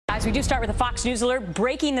As we do start with a Fox News alert,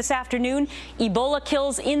 breaking this afternoon, Ebola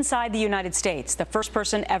kills inside the United States. The first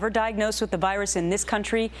person ever diagnosed with the virus in this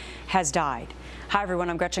country has died. Hi, everyone.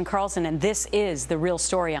 I'm Gretchen Carlson, and this is The Real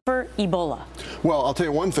Story for Ebola. Well, I'll tell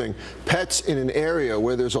you one thing. Pets in an area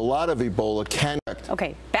where there's a lot of Ebola can...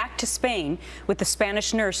 Okay, back to Spain with the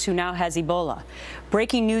Spanish nurse who now has Ebola.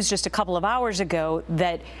 Breaking news just a couple of hours ago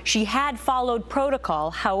that she had followed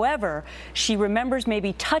protocol. However, she remembers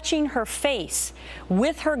maybe touching her face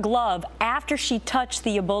with her glove after she touched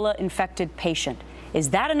the Ebola-infected patient. Is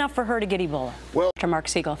that enough for her to get Ebola? Well, Dr. Mark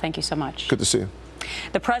Siegel, thank you so much. Good to see you.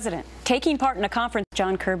 The president taking part in a conference,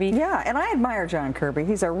 John Kirby. Yeah, and I admire John Kirby.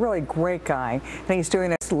 He's a really great guy, and he's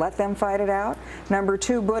doing this, let them fight it out. Number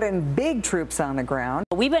two, putting big troops on the ground.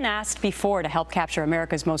 We've been asked before to help capture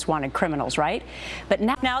America's most wanted criminals, right? But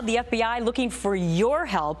now the FBI looking for your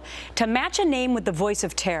help to match a name with the voice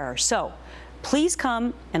of terror. So please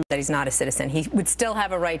come and... That he's not a citizen. He would still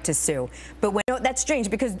have a right to sue. But when, that's strange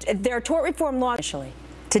because there are tort reform laws. Initially.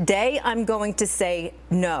 Today, I'm going to say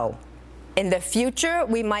no. In the future,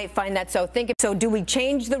 we might find that so. So do we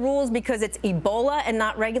change the rules because it's Ebola and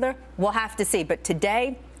not regular? We'll have to see. But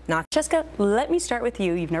today, not. Jessica, let me start with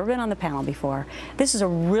you. You've never been on the panel before. This is a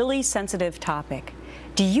really sensitive topic.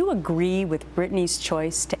 Do you agree with Brittany's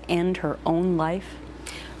choice to end her own life?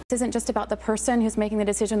 This isn't just about the person who's making the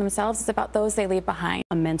decision themselves. It's about those they leave behind.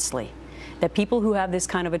 Immensely. That people who have this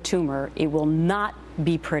kind of a tumor, it will not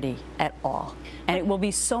be pretty at all. And it will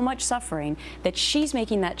be so much suffering that she's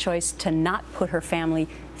making that choice to not put her family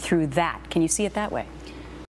through that. Can you see it that way?